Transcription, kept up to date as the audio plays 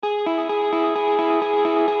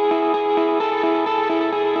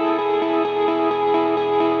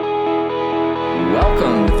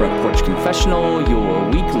Front Porch Confessional, your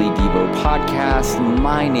weekly Devo podcast.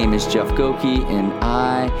 My name is Jeff Goki, and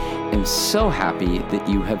I am so happy that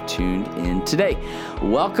you have tuned in today.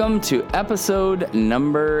 Welcome to episode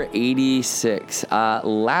number 86.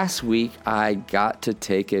 Last week, I got to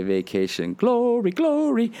take a vacation. Glory,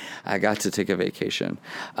 glory. I got to take a vacation.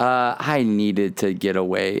 I needed to get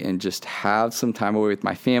away and just have some time away with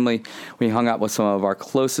my family. We hung out with some of our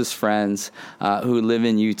closest friends who live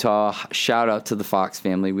in Utah. Shout out to the Fox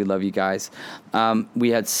family. We love you guys. We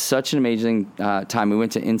had such an amazing time. We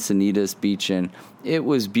went to Encinitas Beach, and it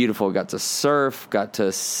was beautiful. Got to surf, got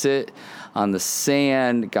to sit on the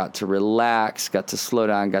sand, got to relax, got to slow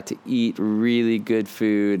down, got to eat really good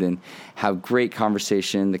food and have great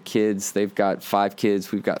conversation. The kids, they've got 5 kids.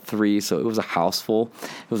 We've got 3, so it was a house full.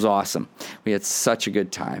 It was awesome. We had such a good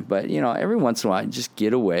time. But, you know, every once in a while, you just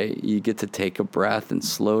get away. You get to take a breath and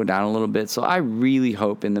slow down a little bit. So I really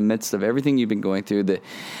hope in the midst of everything you've been going through that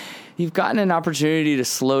you've gotten an opportunity to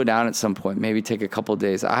slow down at some point, maybe take a couple of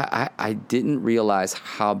days. I didn't realize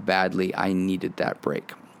how badly I needed that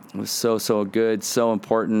break. It was so good, so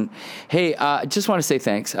important. Hey, I just want to say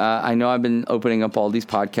thanks. I know I've been opening up all these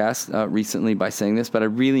podcasts recently by saying this, but I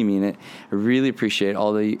really mean it. I really appreciate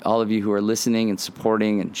all of you who are listening and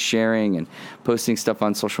supporting and sharing and posting stuff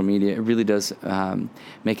on social media. It really does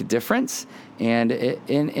make a difference, and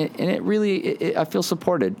I feel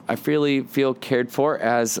supported. I really feel cared for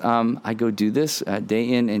as I go do this day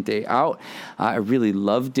in and day out. I really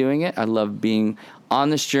love doing it. I love being on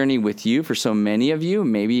this journey with you. For so many of you,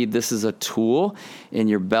 maybe this is a tool in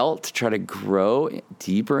your belt to try to grow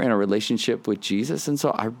deeper in a relationship with Jesus. And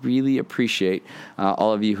so I really appreciate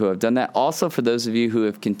all of you who have done that. Also, for those of you who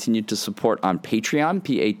have continued to support on Patreon,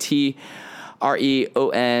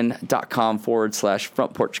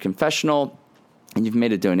 patreon.com/Front Porch Confessional. And you've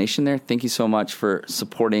made a donation there. Thank you so much for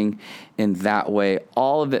supporting in that way.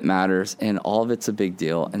 All of it matters, and all of it's a big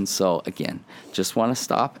deal. And so, again, just want to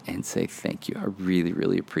stop and say thank you. I really,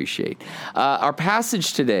 really appreciate our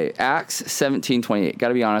passage today, Acts 17:28. Got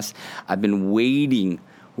to be honest, I've been waiting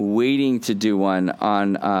to do one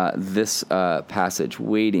on this passage.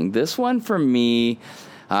 This one for me,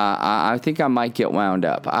 I think I might get wound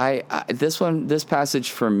up. This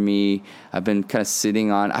passage for me, I've been kind of sitting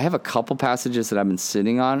on. I have a couple passages that I've been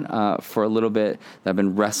sitting on for a little bit that I've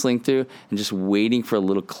been wrestling through and just waiting for a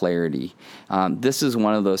little clarity. This is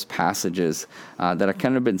one of those passages that I've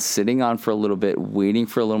kind of been sitting on for a little bit, waiting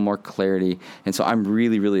for a little more clarity. And so I'm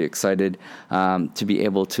really, really excited to be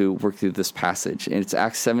able to work through this passage. And it's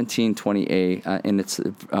Acts 17:28, and it's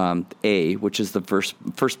A, which is the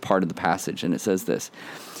first part of the passage. And it says this: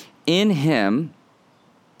 "In him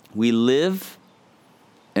we live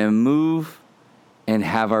and move and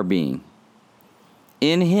have our being."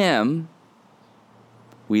 In him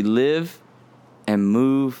we live and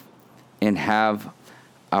move and have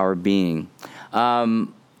our being.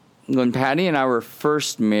 When Patty and I were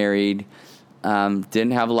first married,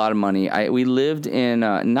 didn't have a lot of money. We lived in,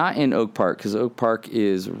 not in Oak Park, because Oak Park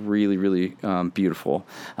is really, really beautiful.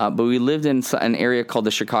 But we lived in an area called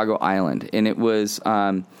the Chicago Island, and it was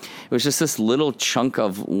just this little chunk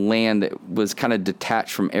of land that was kind of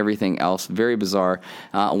detached from everything else. Very bizarre.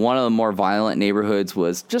 One of the more violent neighborhoods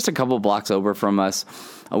was just a couple blocks over from us.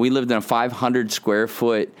 We lived in a 500 square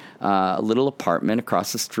foot little apartment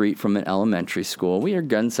across the street from an elementary school. We heard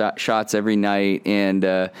gunshots every night, and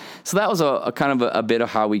so that was a kind of a bit of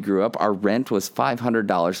how we grew up. Our rent was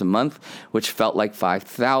 $500 a month, which felt like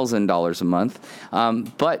 $5,000 a month,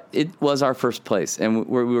 but it was our first place, and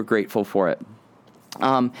we were grateful for it.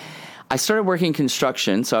 I started working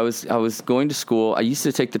construction, so I was going to school. I used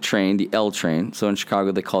to take the train, the L train. So in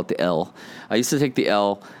Chicago, they call it the L. I used to take the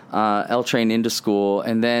L train into school,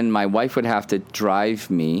 and then my wife would have to drive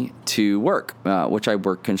me to work, which I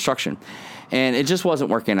work construction. And it just wasn't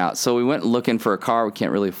working out. So we went looking for a car. We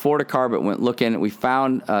can't really afford a car, but went looking. We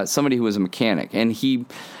found somebody who was a mechanic, and he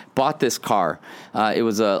bought this car. I think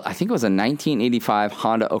it was a 1985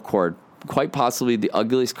 Honda Accord. Quite possibly the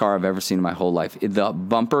ugliest car I've ever seen in my whole life. The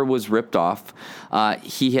bumper was ripped off.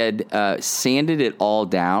 He had sanded it all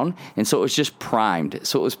down, and so it was just primed.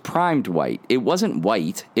 So it was primed white. It wasn't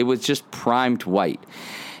white. It was just primed white.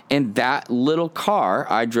 And that little car,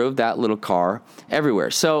 I drove that little car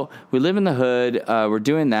everywhere. So we live in the hood. We're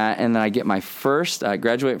doing that, and then I get my first,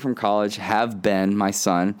 graduate from college, have Ben, my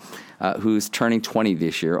son, who's turning 20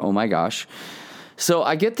 this year. Oh, my gosh. So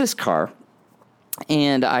I get this car.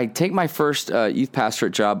 And I take my first youth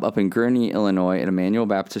pastorate job up in Gurnee, Illinois, at Emmanuel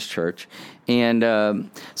Baptist Church. And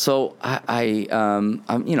so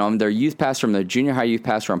I'm their youth pastor. I'm their junior high youth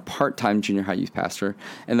pastor. I'm part-time junior high youth pastor.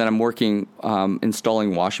 And then I'm working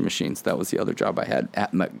installing washing machines. That was the other job I had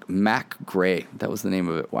at Mac Gray. That was the name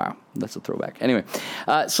of it. Wow, that's a throwback. Anyway,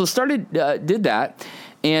 so did that.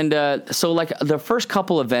 And so like the first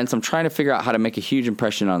couple events, I'm trying to figure out how to make a huge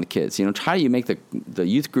impression on the kids. How do you make the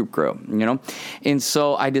youth group grow, And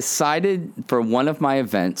so I decided for one of my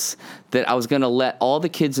events that I was going to let all the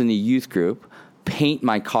kids in the youth group paint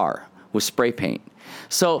my car with spray paint.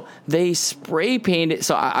 So they spray painted.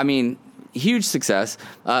 So, huge success.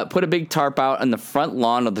 Put a big tarp out on the front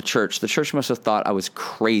lawn of the church. The church must have thought I was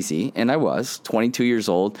crazy, and I was, 22 years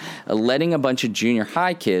old, letting a bunch of junior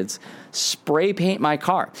high kids spray paint my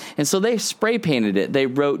car. And so they spray painted it. They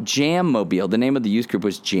wrote Jam Mobile. The name of the youth group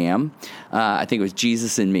was Jam. I think it was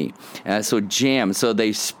Jesus and Me. So Jam. So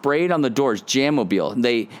they sprayed on the doors, Jam Mobile.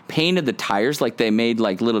 They painted the tires, like they made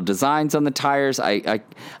like little designs on the tires. I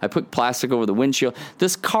put plastic over the windshield.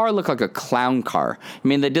 This car looked like a clown car.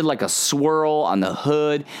 They did like a swirl on the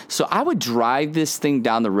hood. So I would drive this thing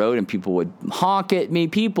down the road and people would honk at me.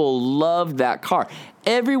 People loved that car.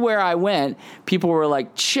 Everywhere I went, people were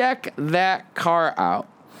like, check that car out.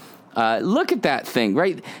 Look at that thing,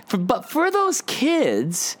 right? But for those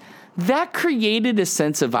kids, that created a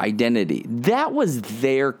sense of identity. That was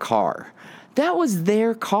their car. That was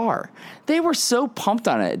their car. They were so pumped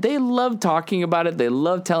on it. They loved talking about it. They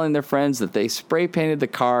loved telling their friends that they spray painted the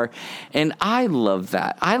car. And I love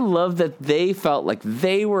that. I love that they felt like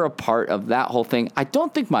they were a part of that whole thing. I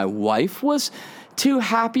don't think my wife was too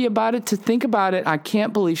happy about it. To think about it, I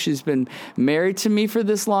can't believe she's been married to me for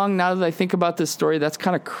this long. Now that I think about this story, that's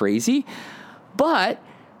kind of crazy. But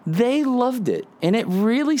they loved it. And it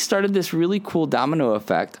really started this really cool domino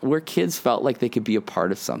effect where kids felt like they could be a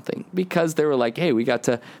part of something because they were like, hey, we got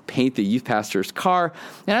to paint the youth pastor's car.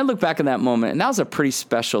 And I look back at that moment, and that was a pretty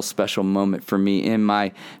special moment for me in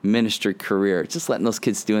my ministry career. Just letting those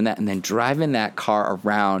kids doing that and then driving that car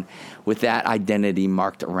around with that identity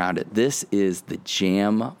marked around it. This is the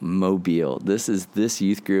Jam Mobile. This is this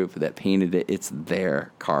youth group that painted it. It's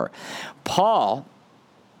their car.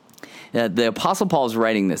 The Apostle Paul is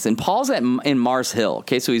writing this, and Paul's in Mars Hill.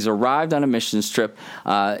 Okay, so he's arrived on a missions trip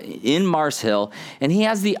in Mars Hill, and he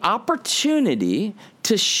has the opportunity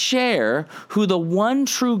to share who the one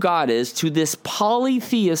true God is to this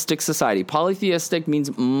polytheistic society. Polytheistic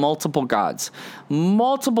means multiple gods,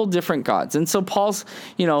 multiple different gods. And so Paul's,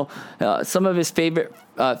 some of his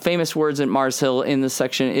famous words at Mars Hill in this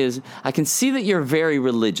section is, I can see that you're very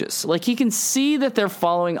religious. Like he can see that they're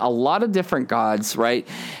following a lot of different gods, right?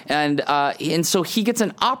 And so he gets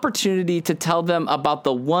an opportunity to tell them about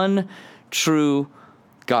the one true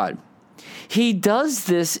God. He does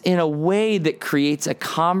this in a way that creates a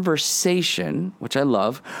conversation, which I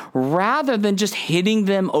love, rather than just hitting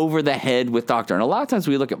them over the head with doctrine. A lot of times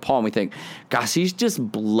we look at Paul and we think, gosh, he's just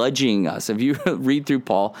bludgeoning us. If you read through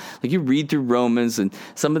Paul, like you read through Romans and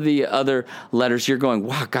some of the other letters, you're going,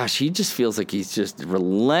 wow, gosh, he just feels like he's just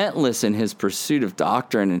relentless in his pursuit of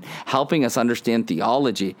doctrine and helping us understand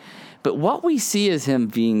theology. But what we see is him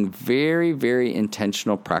being very, very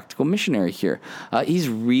intentional, practical missionary here. He's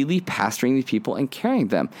really pastoring these people and carrying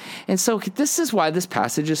them. And so this is why this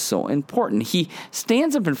passage is so important. He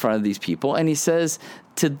stands up in front of these people and he says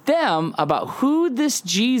to them about who this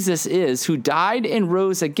Jesus is who died and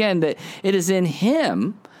rose again, that it is in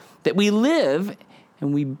him that we live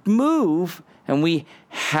and we move and we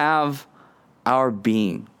have our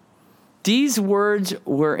being. These words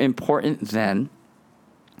were important then.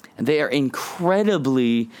 They are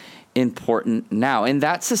incredibly important now. In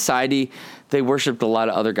that society, they worshipped a lot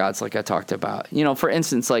of other gods, like I talked about. For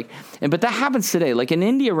instance, but that happens today. Like in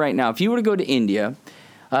India right now, if you were to go to India,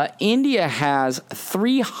 India has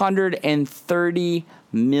 330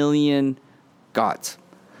 million gods.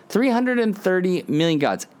 330 million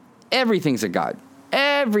gods. Everything's a god.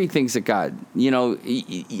 Everything's a god.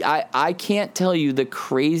 I can't tell you the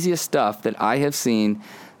craziest stuff that I have seen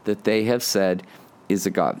that they have said is a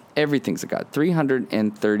god. Everything's a god.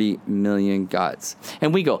 330 million gods.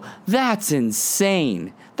 And we go, that's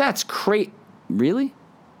insane. That's crazy. Really?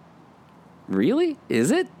 Really?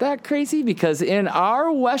 Is it that crazy? Because in our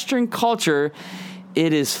Western culture,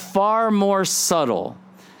 it is far more subtle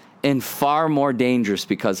and far more dangerous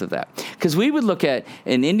because of that. Because we would look at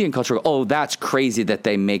an Indian culture, oh, that's crazy that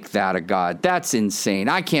they make that a god. That's insane.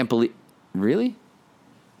 I can't believe. Really?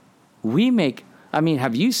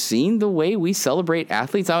 Have you seen the way we celebrate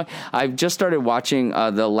athletes? I've just started watching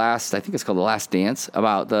I think it's called The Last Dance,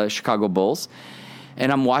 about the Chicago Bulls.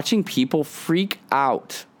 And I'm watching people freak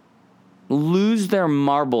out, lose their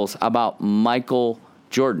marbles about Michael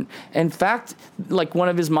Jordan. In fact, like one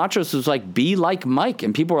of his mantras was like, be like Mike.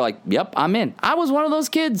 And people were like, yep, I'm in. I was one of those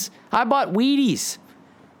kids. I bought Wheaties.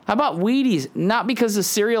 Not because the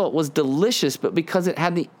cereal was delicious, but because it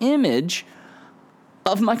had the image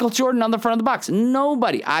of Michael Jordan on the front of the box.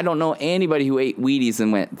 I don't know anybody who ate Wheaties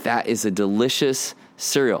and went, that is a delicious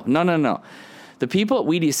cereal. No. The people at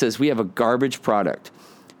Wheaties says we have a garbage product,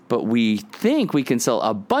 but we think we can sell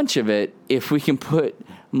a bunch of it if we can put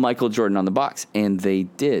Michael Jordan on the box. And they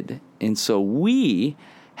did. And so we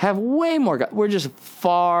have way more, we're just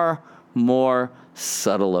far more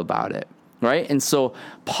subtle about it, right? And so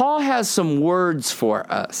Paul has some words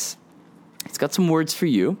for us. He's got some words for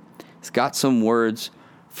you. He's got some words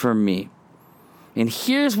for me. And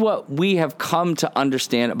here's what we have come to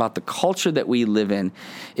understand about the culture that we live in,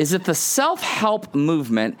 is that the self-help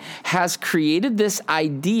movement has created this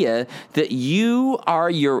idea that you are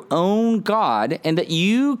your own God and that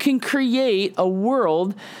you can create a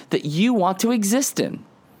world that you want to exist in.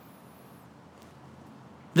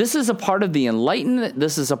 This is a part of the Enlightenment.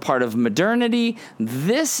 This is a part of modernity.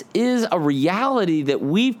 This is a reality that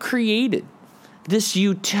we've created. This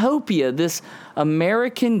utopia, this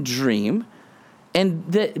American dream.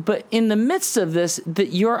 But in the midst of this, that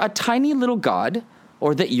you're a tiny little God,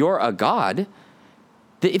 or that you're a God,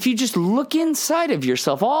 that if you just look inside of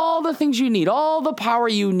yourself, all the things you need, all the power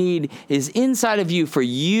you need is inside of you for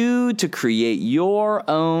you to create your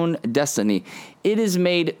own destiny. It has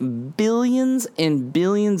made billions and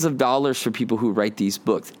billions of dollars for people who write these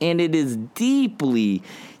books. And it is deeply,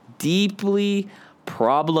 deeply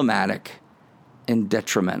problematic and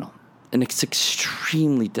detrimental. And it's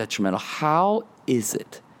extremely detrimental. How is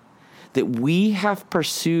it that we have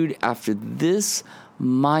pursued after this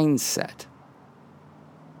mindset?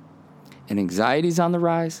 And anxiety's on the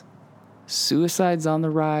rise, suicide's on the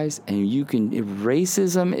rise, and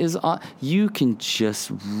racism is on, you can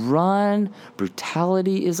just run,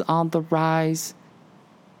 brutality is on the rise,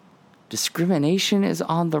 discrimination is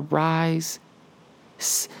on the rise,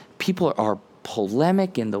 people are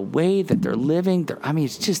polemic in the way that they're living,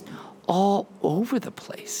 it's just all over the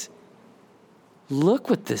place. Look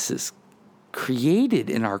what this has created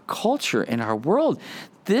in our culture, in our world.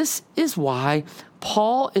 This is why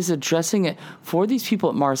Paul is addressing it for these people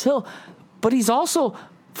at Mars Hill, but he's also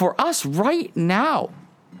for us right now.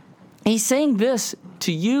 He's saying this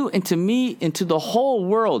to you and to me and to the whole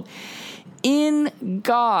world. In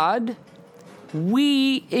God,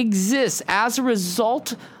 we exist as a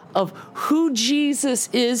result of who Jesus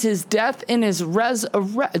is, his death and his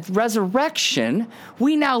resurrection.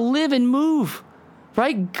 We now live and move,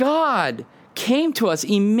 right? God came to us,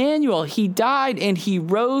 Emmanuel. He died and he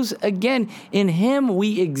rose again. In him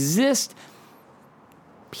we exist,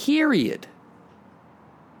 period.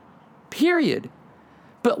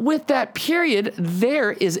 But with that period,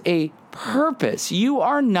 there is a purpose. You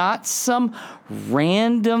are not some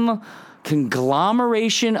random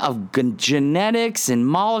conglomeration of genetics and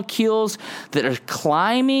molecules that are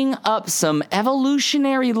climbing up some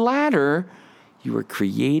evolutionary ladder. You were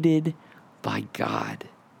created by God.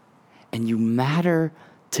 And you matter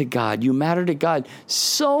to God. You matter to God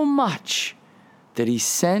so much that he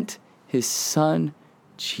sent his son,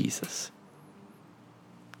 Jesus,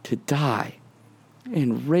 to die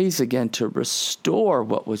and raise again to restore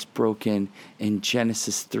what was broken in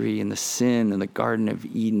Genesis 3 in the sin in the Garden of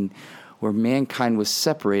Eden, where mankind was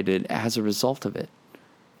separated as a result of it.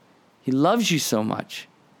 He loves you so much,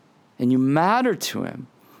 and you matter to him.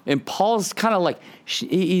 And Paul's kind of like,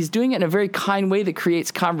 he's doing it in a very kind way that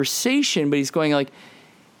creates conversation, but he's going like,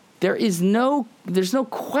 there's no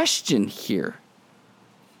question here.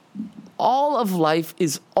 All of life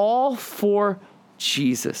is all for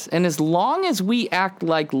Jesus. And as long as we act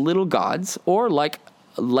like little gods, or like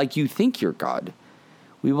you think you're God,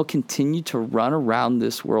 we will continue to run around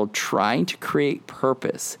this world trying to create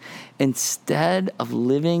purpose instead of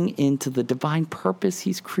living into the divine purpose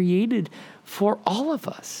he's created for all of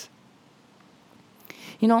us.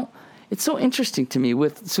 You know, it's so interesting to me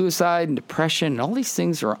with suicide and depression, and all these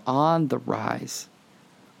things are on the rise,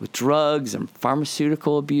 with drugs and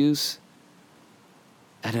pharmaceutical abuse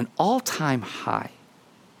at an all-time high,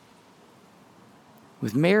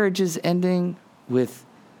 with marriages ending, with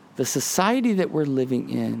the society that we're living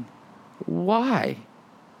in. Why?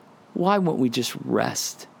 Why won't we just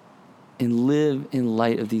rest and live in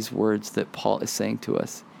light of these words that Paul is saying to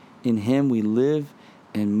us? In him we live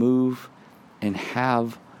and move and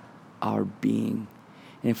have our being.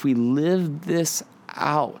 And if we live this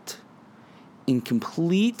out in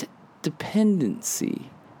complete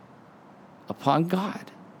dependency upon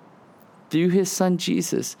God through his son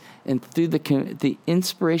Jesus and through the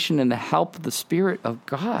inspiration and the help of the Spirit of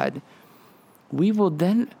God, we will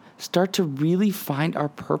then start to really find our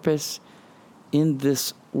purpose in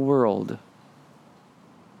this world.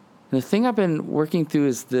 And the thing I've been working through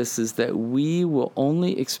is that we will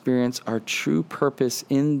only experience our true purpose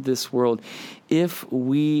in this world if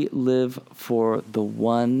we live for the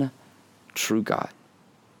one true God.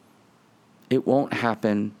 It won't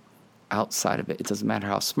happen outside of it. It doesn't matter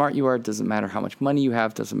how smart you are. It doesn't matter how much money you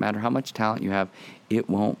have. It doesn't matter how much talent you have. It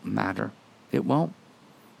won't matter. It won't.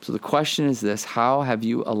 So the question is this: how have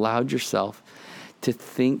you allowed yourself to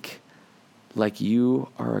think like you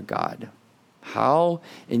are a God? How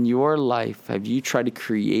in your life have you tried to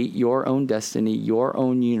create your own destiny, your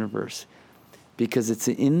own universe? Because it's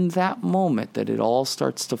in that moment that it all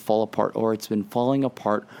starts to fall apart, or it's been falling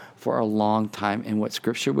apart for a long time. And what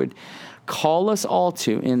Scripture would call us all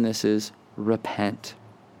to in this is repent.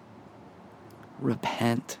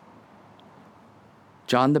 Repent.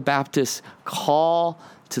 John the Baptist's call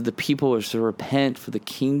to the people was to repent, for the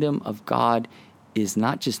kingdom of God is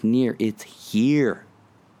not just near, it's here.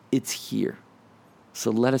 It's here. So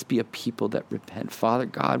let us be a people that repent. Father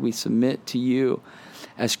God, we submit to you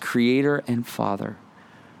as Creator and Father.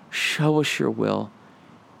 Show us your will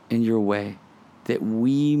and your way, that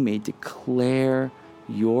we may declare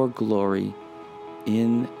your glory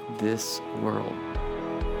in this world.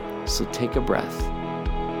 So take a breath,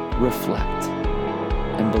 reflect,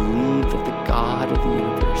 and believe that the God of the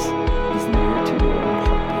universe is near to your own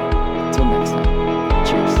heart. Until next time.